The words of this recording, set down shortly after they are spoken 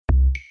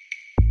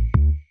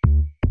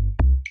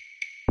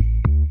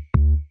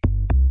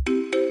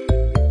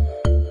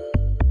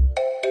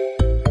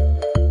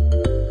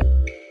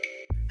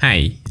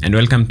Hi, and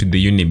welcome to the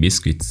Uni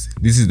Biscuits.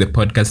 This is the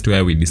podcast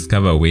where we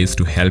discover ways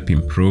to help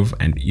improve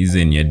and ease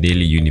in your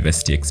daily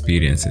university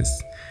experiences.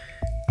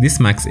 This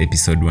marks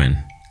episode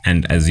 1,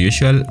 and as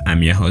usual,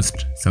 I'm your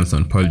host,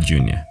 Samson Paul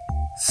Jr.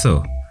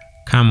 So,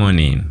 come on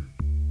in.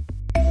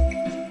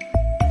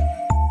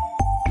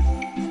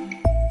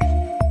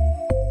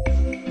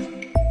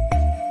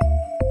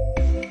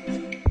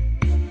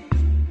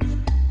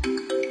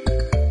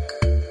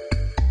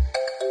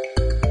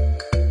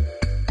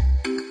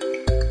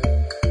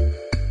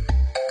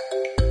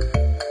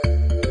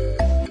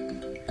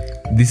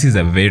 This is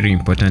a very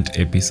important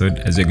episode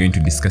as we're going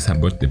to discuss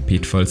about the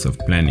pitfalls of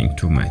planning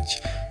too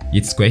much.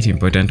 It's quite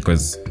important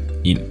because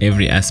in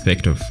every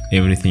aspect of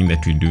everything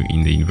that we do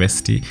in the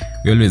university,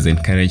 we always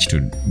encourage to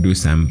do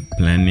some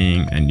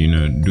planning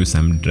and do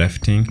some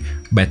drafting.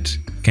 But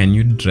can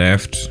you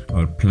draft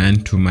or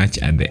plan too much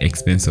at the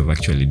expense of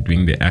actually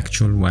doing the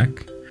actual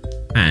work?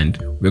 And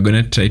we're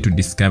going to try to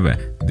discover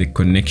the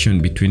connection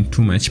between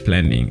too much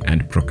planning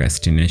and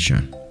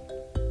procrastination.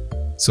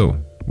 So,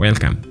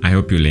 welcome. I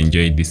hope you'll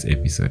enjoy this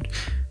episode.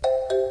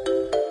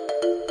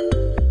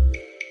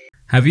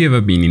 Have you ever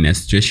been in a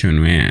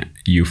situation where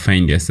you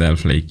find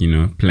yourself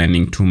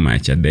planning too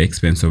much at the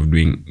expense of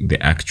doing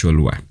the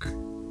actual work?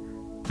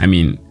 I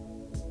mean,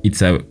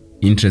 it's an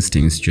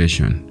interesting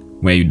situation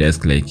where you'd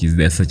ask is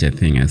there such a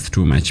thing as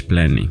too much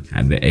planning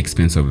at the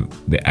expense of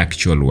the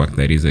actual work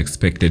that is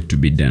expected to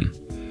be done?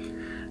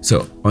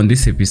 So on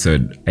this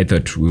episode, I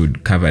thought we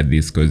would cover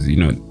this because,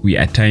 we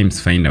at times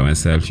find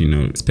ourselves,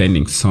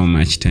 spending so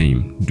much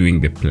time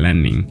doing the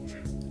planning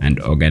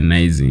and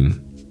organizing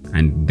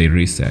and the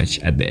research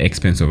at the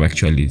expense of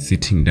actually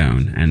sitting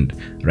down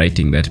and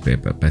writing that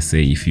paper per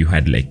se if you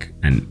had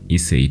an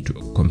essay to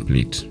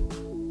complete.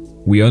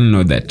 We all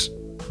know that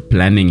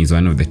planning is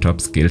one of the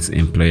top skills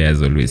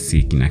employers always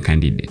seek in a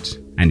candidate,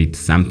 and it's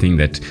something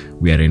that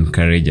we are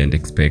encouraged and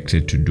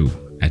expected to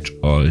do at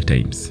all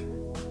times.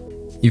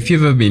 If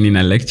you've ever been in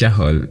a lecture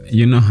hall,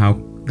 you know how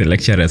the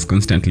lecturers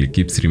constantly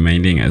keeps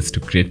reminding us to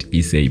create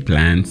essay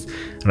plans,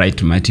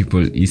 write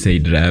multiple essay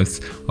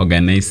drafts,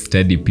 organize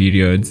study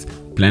periods,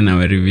 plan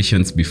our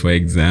revisions before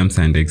exams,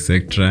 and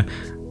etc.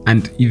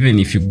 And even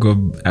if you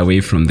go away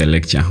from the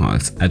lecture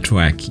halls, at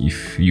work,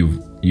 if you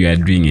are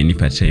doing any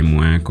part-time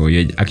work or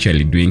you're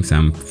actually doing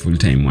some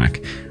full-time work,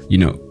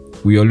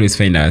 we always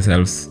find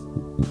ourselves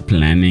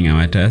planning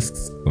our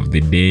tasks of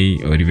the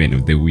day or even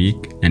of the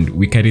week, and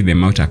we carry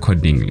them out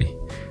accordingly.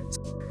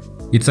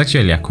 It's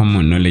actually a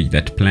common knowledge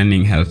that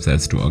planning helps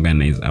us to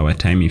organize our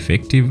time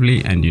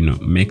effectively and,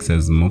 makes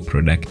us more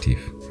productive.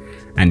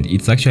 And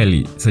it's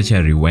actually such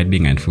a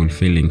rewarding and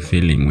fulfilling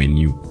feeling when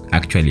you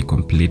actually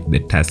complete the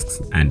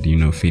tasks and,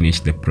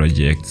 finish the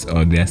projects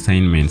or the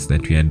assignments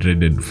that we had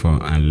dreaded for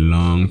a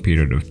long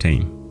period of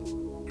time.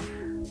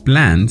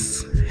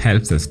 Plans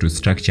helps us to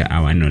structure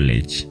our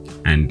knowledge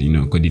and,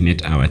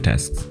 coordinate our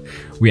tasks.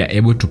 We are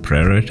able to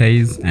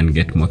prioritize and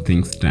get more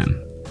things done.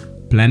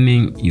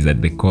 Planning is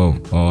at the core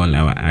of all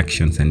our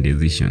actions and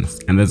decisions,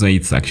 and that's why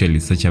it's actually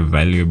such a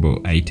valuable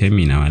item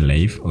in our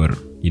life or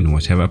in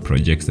whatever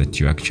projects that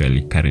you're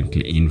actually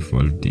currently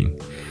involved in.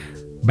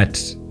 But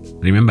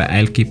remember,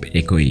 I'll keep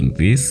echoing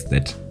this,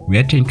 that we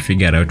are trying to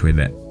figure out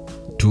whether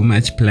too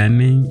much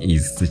planning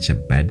is such a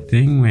bad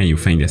thing, where you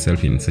find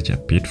yourself in such a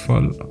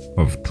pitfall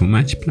of too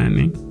much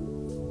planning.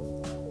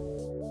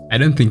 I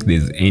don't think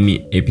there's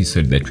any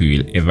episode that we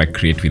will ever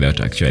create without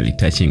actually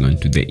touching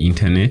onto the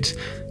internet,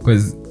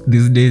 because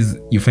these days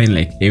you find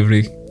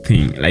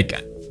everything,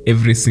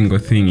 every single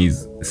thing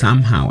is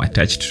somehow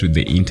attached to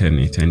the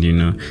internet, and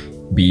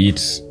be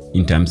it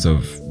in terms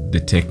of the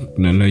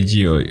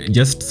technology or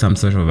just some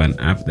sort of an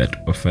app that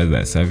offers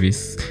a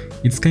service,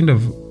 it's kind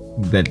of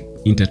that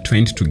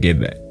intertwined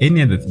together.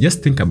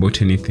 Just think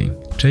about anything,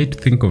 try to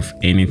think of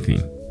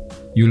anything,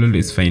 you'll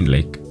always find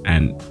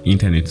an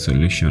internet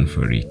solution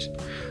for it.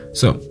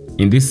 So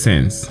in this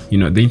sense, the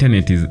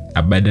internet is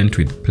abundant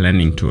with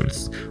planning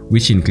tools,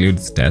 which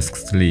includes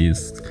tasks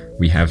lists,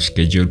 we have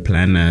schedule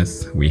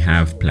planners, we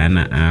have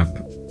planner app,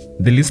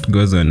 the list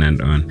goes on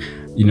and on,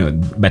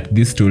 but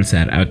these tools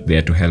are out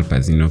there to help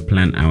us,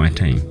 plan our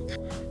time.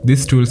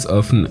 These tools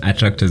often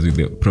attract us with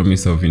the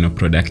promise of,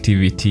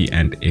 productivity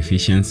and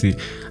efficiency,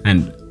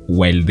 and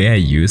while they are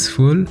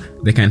useful,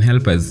 they can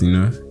help us,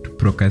 to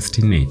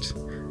procrastinate.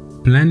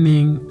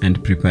 Planning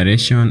and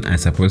preparation are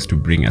supposed to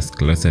bring us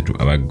closer to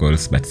our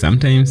goals, but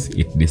sometimes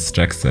it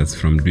distracts us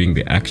from doing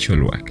the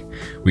actual work.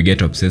 We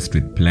get obsessed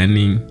with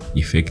planning,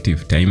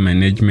 effective time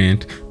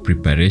management,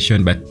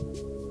 preparation, but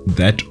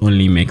that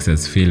only makes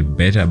us feel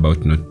better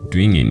about not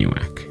doing any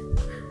work.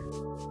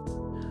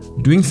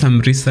 Doing some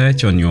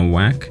research on your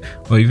work,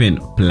 or even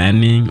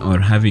planning or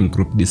having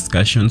group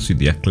discussions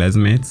with your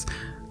classmates,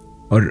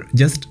 or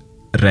just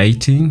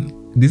writing,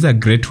 these are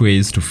great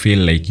ways to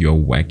feel like you're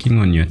working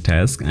on your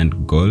task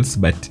and goals,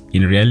 but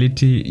in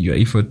reality, your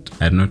efforts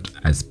are not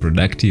as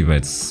productive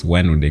as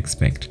one would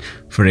expect.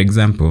 For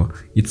example,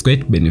 it's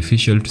quite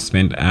beneficial to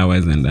spend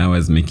hours and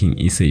hours making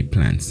essay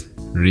plans,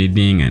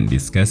 reading and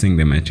discussing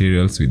the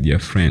materials with your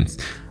friends.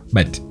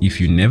 But if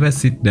you never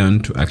sit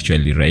down to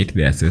actually write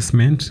the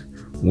assessment,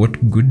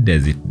 what good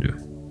does it do?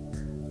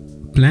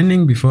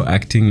 Planning before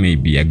acting may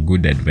be a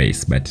good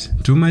advice, but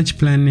too much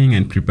planning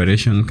and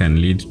preparation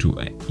can lead to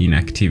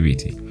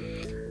inactivity.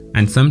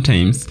 And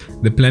sometimes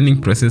the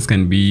planning process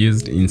can be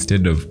used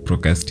instead of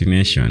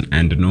procrastination,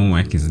 and no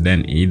work is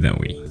done either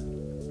way.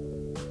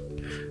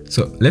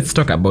 So let's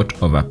talk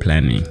about over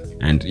planning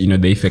and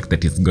the effect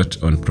that it's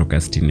got on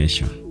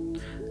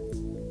procrastination.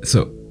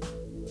 So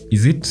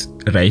is it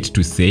right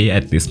to say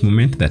at this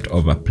moment that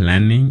over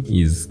planning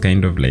is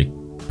kind of like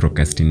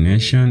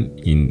procrastination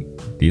in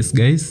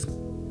disguise?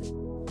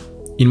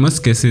 In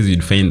most cases,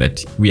 you'd find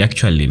that we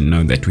actually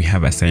know that we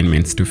have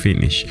assignments to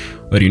finish,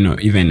 or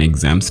even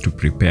exams to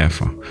prepare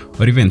for,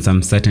 or even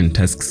some certain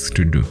tasks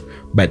to do.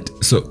 But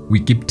so we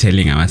keep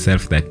telling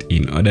ourselves that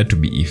in order to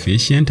be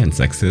efficient and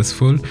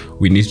successful,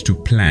 we need to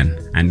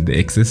plan, and the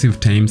excessive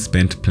time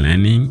spent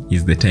planning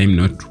is the time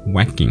not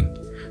working.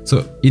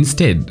 So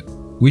instead,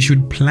 we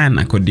should plan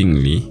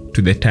accordingly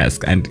to the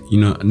task and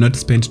not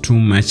spend too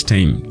much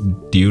time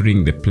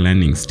during the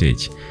planning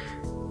stage.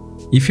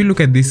 If you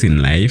look at this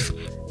in life,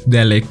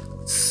 there are like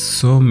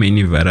so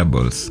many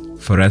variables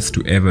for us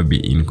to ever be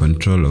in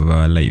control of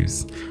our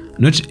lives.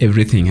 Not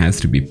everything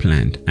has to be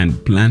planned,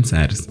 and plans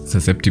are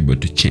susceptible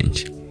to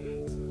change.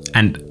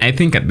 And I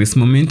think at this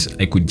moment,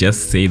 I could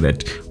just say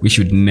that we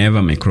should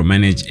never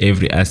micromanage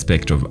every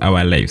aspect of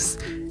our lives.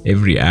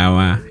 Every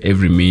hour,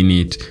 every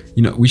minute,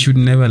 we should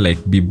never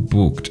be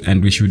booked,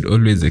 and we should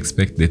always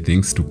expect the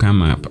things to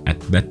come up at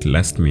that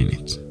last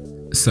minute.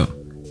 So,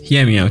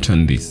 hear me out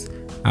on this.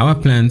 Our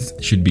plans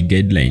should be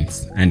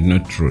guidelines and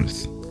not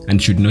rules,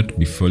 and should not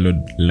be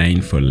followed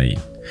line for line.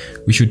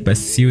 We should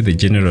pursue the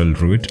general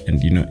route and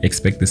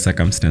expect the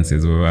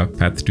circumstances of our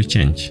path to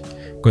change,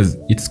 because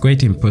it's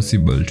quite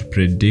impossible to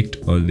predict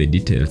all the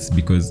details,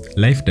 because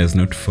life does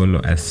not follow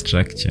a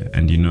structure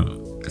and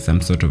some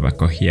sort of a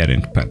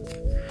coherent path.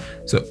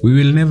 So we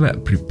will never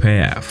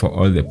prepare for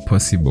all the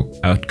possible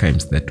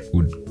outcomes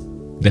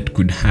that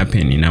could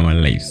happen in our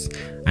lives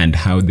and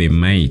how they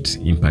might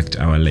impact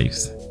our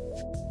lives.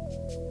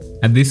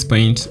 At this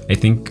point, I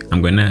think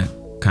I'm gonna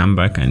come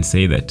back and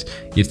say that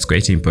it's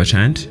quite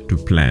important to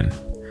plan.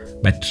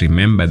 But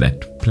remember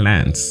that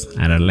plans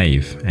are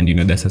alive and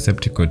they're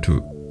susceptible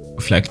to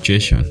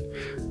fluctuation.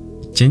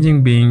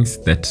 Changing beings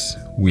that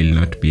will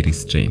not be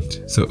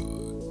restrained.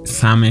 So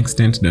some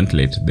extent, don't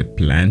let the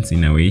plans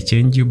in a way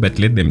change you, but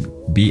let them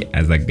be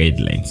as a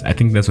guidelines. I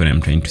think that's what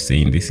I'm trying to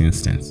say in this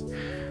instance.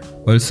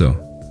 Also,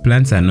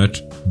 plans are not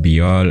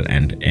be all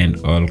and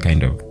end all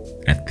kind of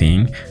a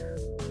thing.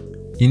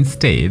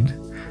 Instead,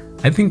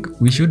 I think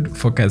we should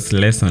focus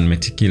less on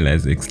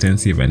meticulous,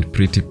 extensive and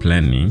pretty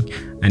planning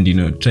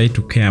and try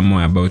to care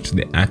more about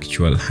the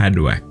actual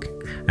hard work.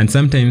 And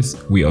sometimes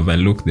we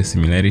overlook the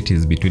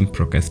similarities between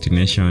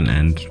procrastination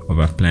and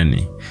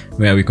over-planning,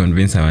 where we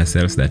convince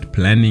ourselves that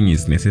planning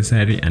is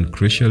necessary and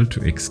crucial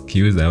to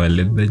excuse our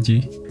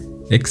lethargy.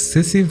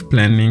 Excessive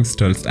planning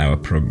stalls our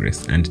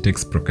progress and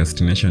takes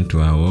procrastination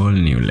to a whole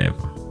new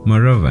level.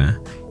 Moreover,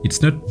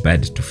 it's not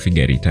bad to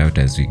figure it out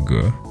as we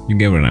go. You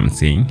get what I'm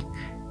saying?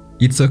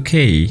 It's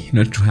okay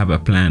not to have a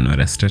plan or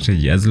a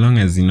strategy as long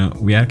as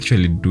we are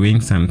actually doing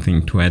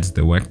something towards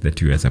the work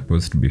that we are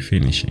supposed to be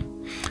finishing.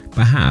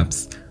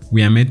 Perhaps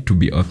we are made to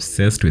be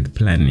obsessed with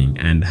planning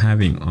and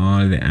having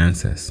all the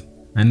answers.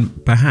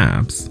 And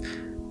perhaps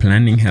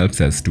planning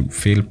helps us to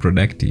feel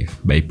productive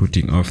by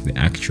putting off the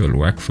actual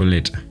work for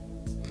later.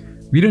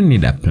 We don't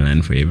need a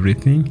plan for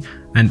everything,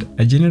 and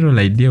a general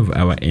idea of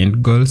our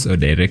end goals or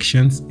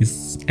directions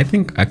is, I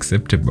think,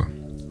 acceptable.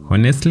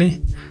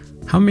 Honestly,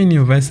 how many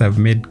of us have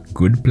made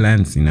good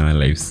plans in our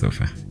lives so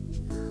far?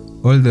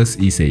 All those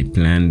essay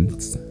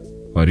plans,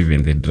 or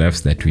even the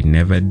drafts that we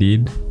never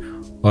did,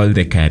 all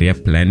the career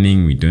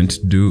planning we don't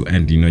do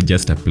and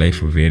just apply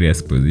for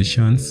various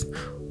positions,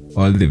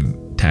 all the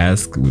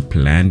tasks we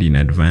planned in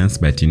advance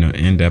but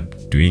end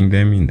up doing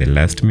them in the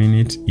last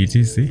minute,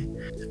 etc.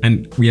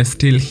 And we are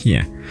still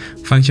here,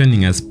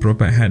 functioning as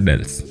proper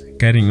adults,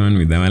 carrying on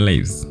with our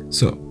lives.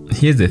 So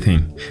here's the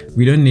thing,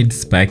 we don't need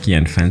sparky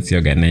and fancy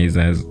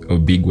organizers or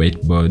big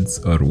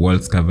whiteboards or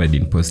walls covered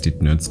in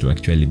post-it notes to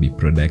actually be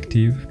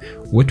productive.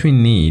 What we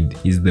need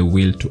is the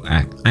will to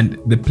act, and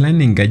the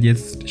planning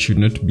gadgets should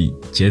not be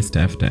chased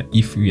after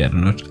if we are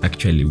not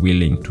actually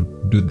willing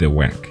to do the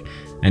work.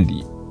 And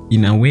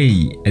in a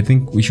way, I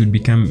think we should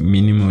become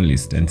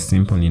minimalist and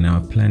simple in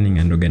our planning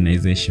and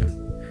organization.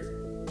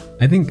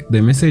 I think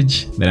the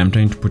message that I'm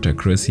trying to put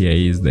across here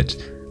is that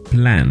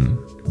plan,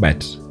 but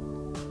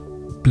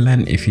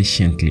plan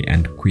efficiently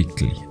and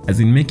quickly. As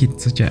in, make it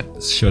such a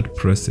short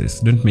process.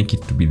 Don't make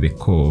it to be the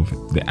core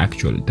of the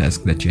actual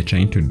task that you're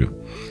trying to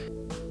do.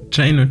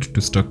 Try not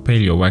to stockpile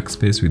your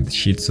workspace with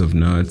sheets of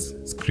notes,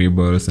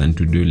 scribbles, and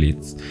to-do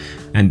lists.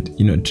 And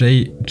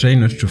try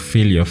not to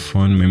fill your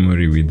phone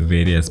memory with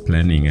various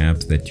planning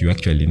apps that you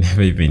actually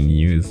never even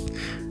use.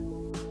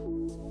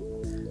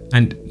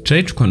 And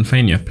try to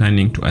confine your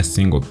planning to a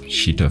single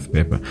sheet of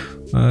paper,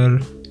 or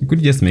you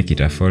could just make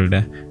it a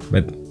folder,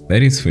 but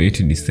that is for you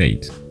to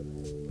decide.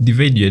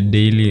 Divide your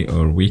daily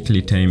or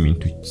weekly time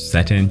into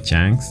certain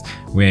chunks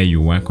where you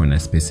work on a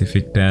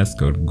specific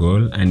task or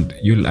goal, and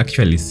you'll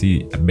actually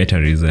see better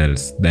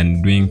results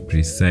than doing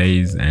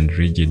precise and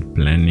rigid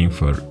planning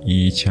for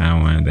each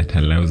hour that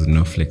allows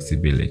no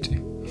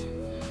flexibility.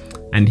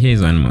 And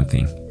here's one more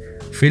thing.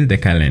 Fill the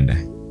calendar,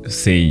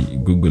 say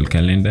Google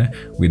Calendar,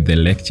 with the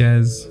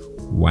lectures,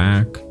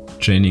 work,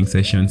 training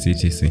sessions,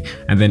 etc.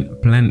 And then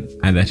plan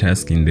other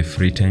tasks in the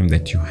free time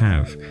that you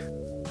have.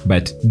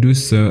 But do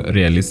so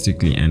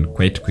realistically and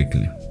quite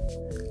quickly.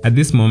 At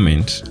this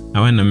moment,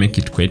 I want to make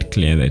it quite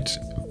clear that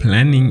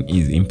planning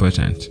is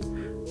important,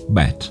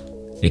 but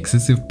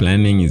excessive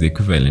planning is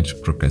equivalent to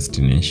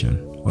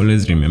procrastination.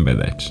 Always remember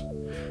that.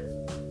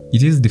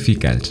 It is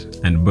difficult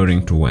and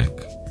boring to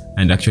work,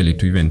 and actually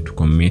to even to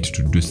commit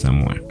to do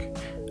some work.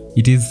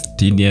 It is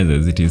tedious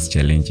as it is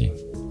challenging.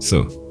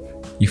 So,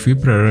 if we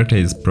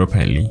prioritize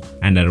properly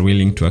and are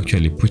willing to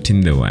actually put in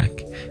the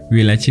work,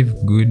 we will achieve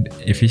good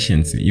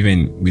efficiency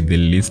even with the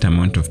least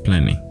amount of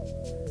planning.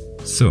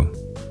 So,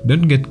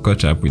 don't get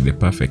caught up with the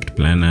perfect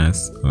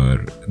planners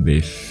or the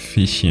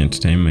efficient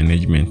time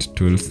management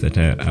tools that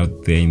are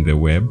out there in the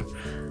web.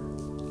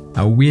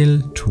 A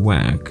will to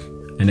work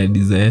and a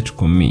desire to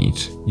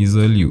commit is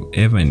all you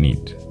ever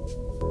need.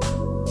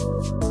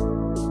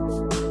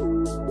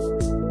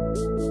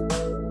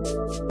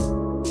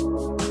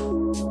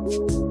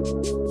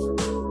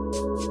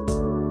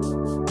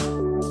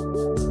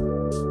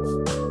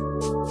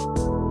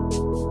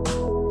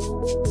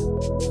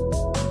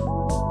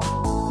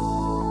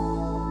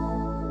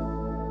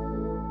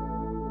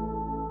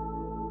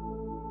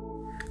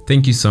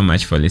 Thank you so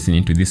much for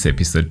listening to this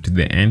episode to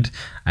the end.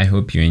 I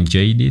hope you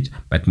enjoyed it,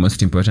 but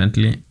most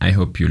importantly, I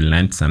hope you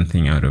learned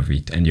something out of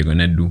it and you're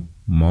gonna do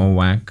more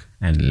work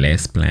and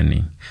less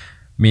planning.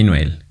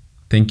 Meanwhile,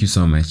 thank you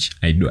so much.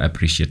 I do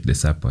appreciate the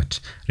support.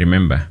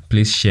 Remember,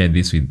 please share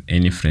this with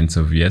any friends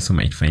of yours who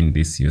might find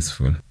this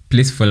useful.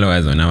 Please follow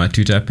us on our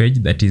Twitter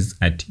page, that is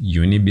at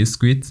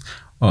Unibiscuits,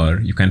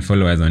 or you can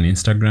follow us on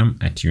Instagram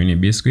at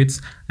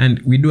Unibiscuits, and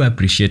we do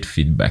appreciate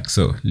feedback.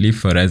 So leave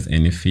for us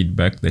any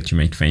feedback that you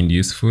might find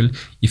useful.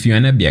 If you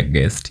wanna be a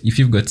guest, if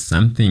you've got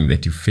something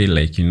that you feel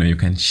like you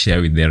can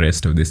share with the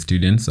rest of the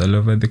students all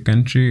over the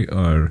country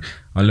or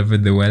all over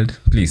the world,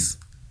 please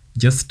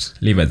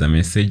just leave us a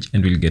message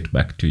and we'll get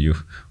back to you.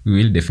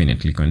 We will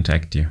definitely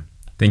contact you.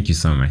 Thank you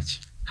so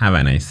much. Have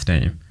a nice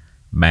time.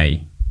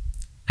 Bye.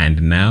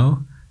 And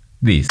now,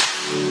 this.